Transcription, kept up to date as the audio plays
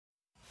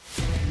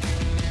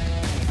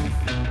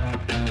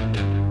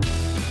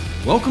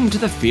Welcome to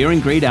the Fear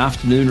and Greed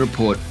Afternoon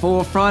Report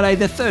for Friday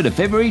the 3rd of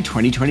February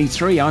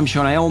 2023. I'm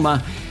Sean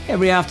Aylmer.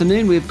 Every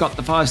afternoon we've got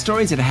the 5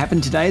 stories that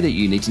happened today that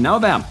you need to know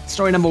about.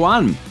 Story number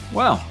 1.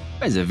 Well,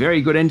 there's a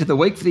very good end to the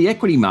week for the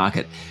equity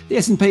market. The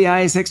S&P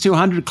ASX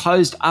 200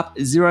 closed up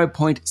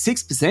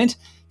 0.6%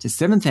 to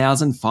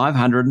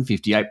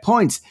 7,558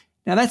 points.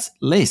 Now that's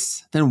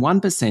less than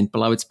 1%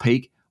 below its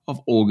peak of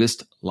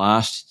August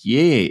last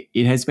year.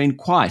 It has been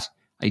quite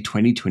a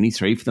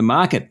 2023 for the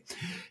market.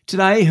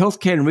 Today,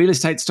 healthcare and real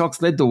estate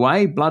stocks led the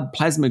way. Blood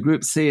Plasma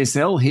Group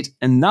CSL hit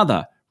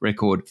another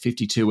record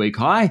 52-week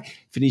high,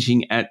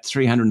 finishing at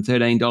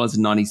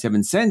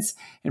 $313.97,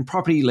 and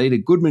property leader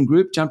Goodman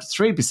Group jumped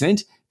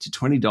 3% to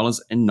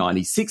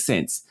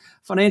 $20.96.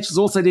 Financials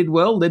also did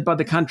well, led by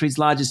the country's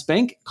largest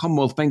bank.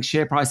 Commonwealth Bank's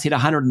share price hit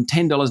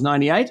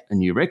 $110.98, a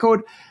new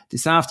record.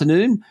 This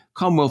afternoon,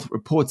 Commonwealth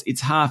reports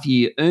its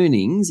half-year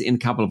earnings in a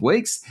couple of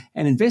weeks,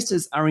 and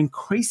investors are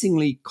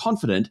increasingly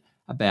confident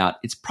about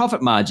its profit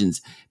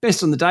margins.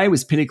 Best on the day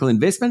was Pinnacle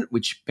Investment,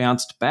 which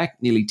bounced back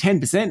nearly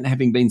 10%,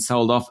 having been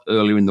sold off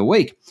earlier in the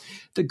week.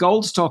 The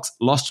gold stocks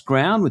lost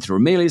ground with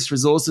Ramelius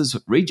Resources,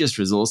 Regis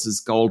Resources,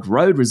 Gold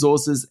Road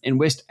Resources and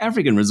West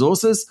African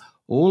Resources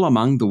all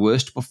among the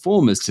worst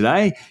performers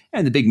today.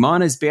 And the big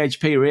miners,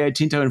 BHP, Rio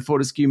Tinto and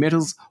Fortescue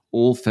Metals,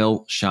 all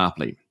fell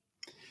sharply.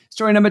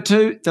 Story number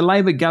 2, the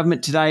Labor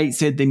government today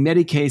said the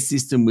Medicare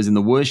system was in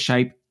the worst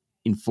shape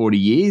in 40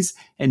 years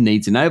and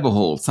needs an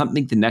overhaul,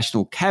 something the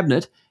National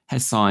Cabinet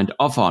has signed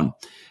off on.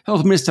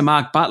 Health Minister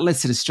Mark Butler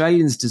said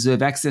Australians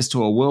deserve access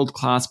to a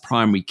world-class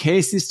primary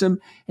care system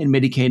and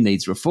Medicare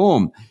needs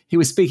reform. He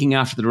was speaking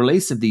after the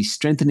release of the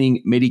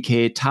Strengthening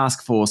Medicare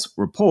Task Force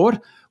report,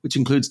 which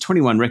includes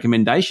 21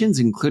 recommendations,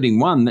 including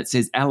one that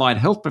says allied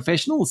health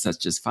professionals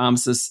such as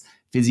pharmacists,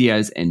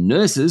 physios and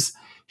nurses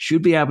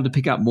should be able to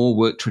pick up more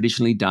work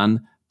traditionally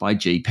done by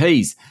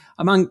GPs.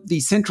 Among the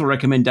central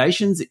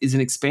recommendations is an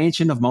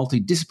expansion of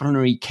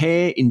multidisciplinary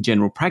care in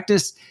general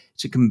practice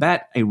to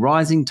combat a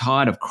rising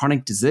tide of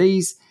chronic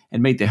disease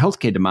and meet the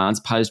healthcare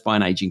demands posed by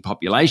an ageing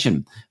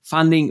population.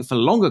 Funding for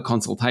longer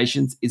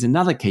consultations is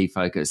another key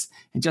focus.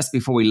 And just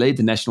before we leave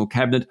the National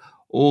Cabinet,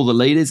 all the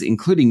leaders,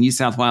 including New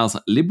South Wales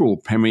Liberal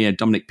Premier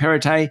Dominic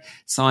Perrottet,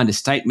 signed a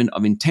statement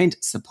of intent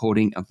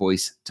supporting a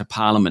voice to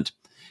Parliament.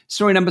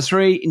 Story number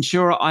 3,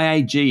 insurer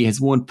IAG has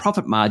warned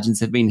profit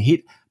margins have been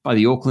hit by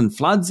the Auckland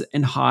floods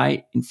and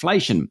high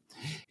inflation.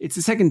 It's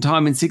the second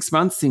time in 6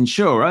 months the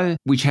insurer,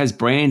 which has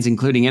brands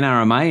including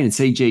NRMA and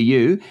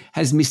CGU,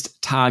 has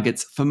missed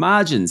targets for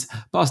margins.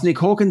 Boss Nick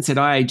Hawkins said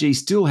IAG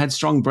still had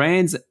strong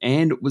brands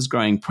and was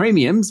growing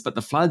premiums, but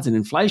the floods and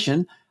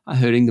inflation are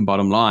hurting the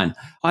bottom line.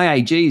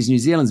 IAG is New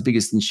Zealand's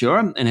biggest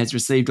insurer and has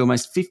received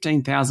almost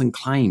 15,000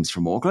 claims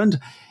from Auckland.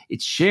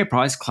 Its share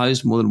price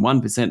closed more than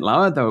 1%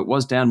 lower, though it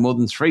was down more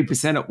than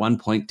 3% at one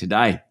point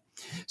today.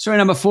 Story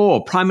number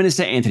 4, Prime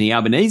Minister Anthony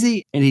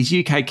Albanese and his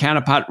UK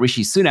counterpart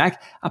Rishi Sunak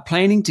are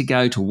planning to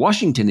go to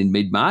Washington in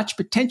mid-March,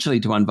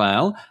 potentially to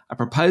unveil a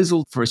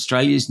proposal for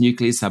Australia's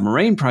nuclear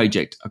submarine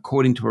project,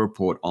 according to a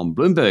report on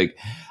Bloomberg.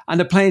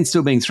 Under plans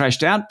still being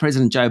thrashed out,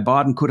 President Joe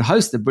Biden could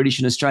host the British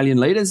and Australian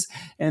leaders,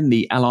 and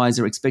the Allies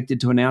are expected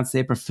to announce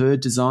their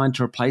preferred design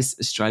to replace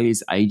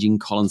Australia's ageing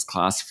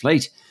Collins-class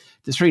fleet.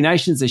 The three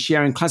nations are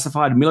sharing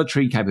classified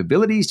military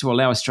capabilities to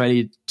allow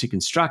Australia to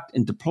construct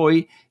and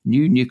deploy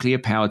new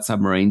nuclear-powered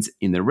submarines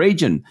in the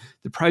region.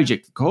 The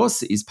project, of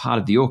course, is part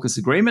of the AUKUS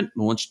agreement,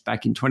 launched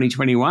back in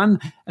 2021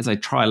 as a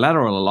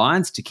trilateral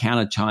alliance to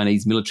counter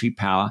Chinese military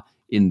power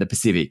in the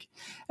Pacific.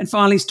 And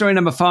finally, story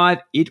number 5,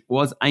 it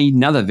was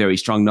another very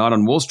strong night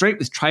on Wall Street,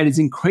 with traders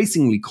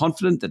increasingly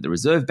confident that the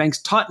Reserve Bank's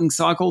tightening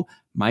cycle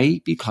may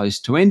be close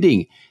to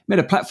ending.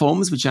 Meta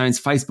Platforms, which owns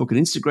Facebook and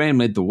Instagram,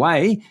 led the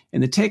way,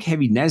 and the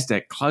tech-heavy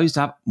Nasdaq closed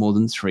up more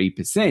than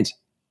 3%.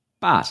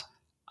 But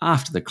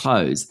after the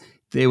close,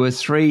 there were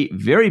 3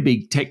 very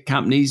big tech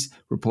companies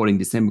reporting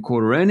December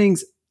quarter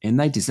earnings, and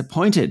they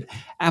disappointed.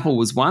 Apple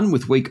was one,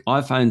 with weak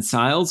iPhone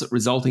sales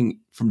resulting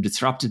from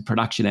disrupted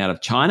production out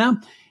of China.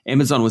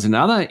 Amazon was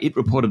another. It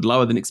reported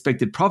lower than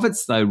expected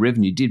profits, though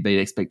revenue did beat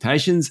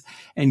expectations.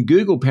 And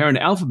Google parent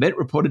Alphabet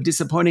reported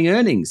disappointing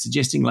earnings,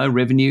 suggesting low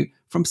revenue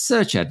from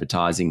search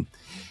advertising.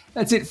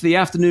 That's it for the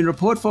afternoon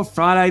report for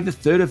Friday, the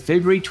 3rd of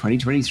February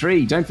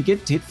 2023. Don't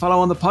forget to hit follow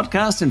on the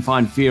podcast and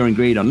find Fear and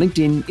Greed on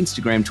LinkedIn,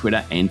 Instagram,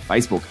 Twitter and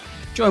Facebook.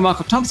 Join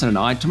Michael Thompson and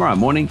I tomorrow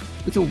morning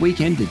with a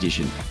weekend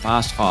edition of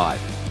Fast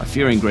 5 by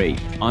Fear and Greed.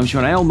 I'm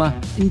Sean Aylmer.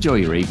 Enjoy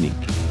your evening.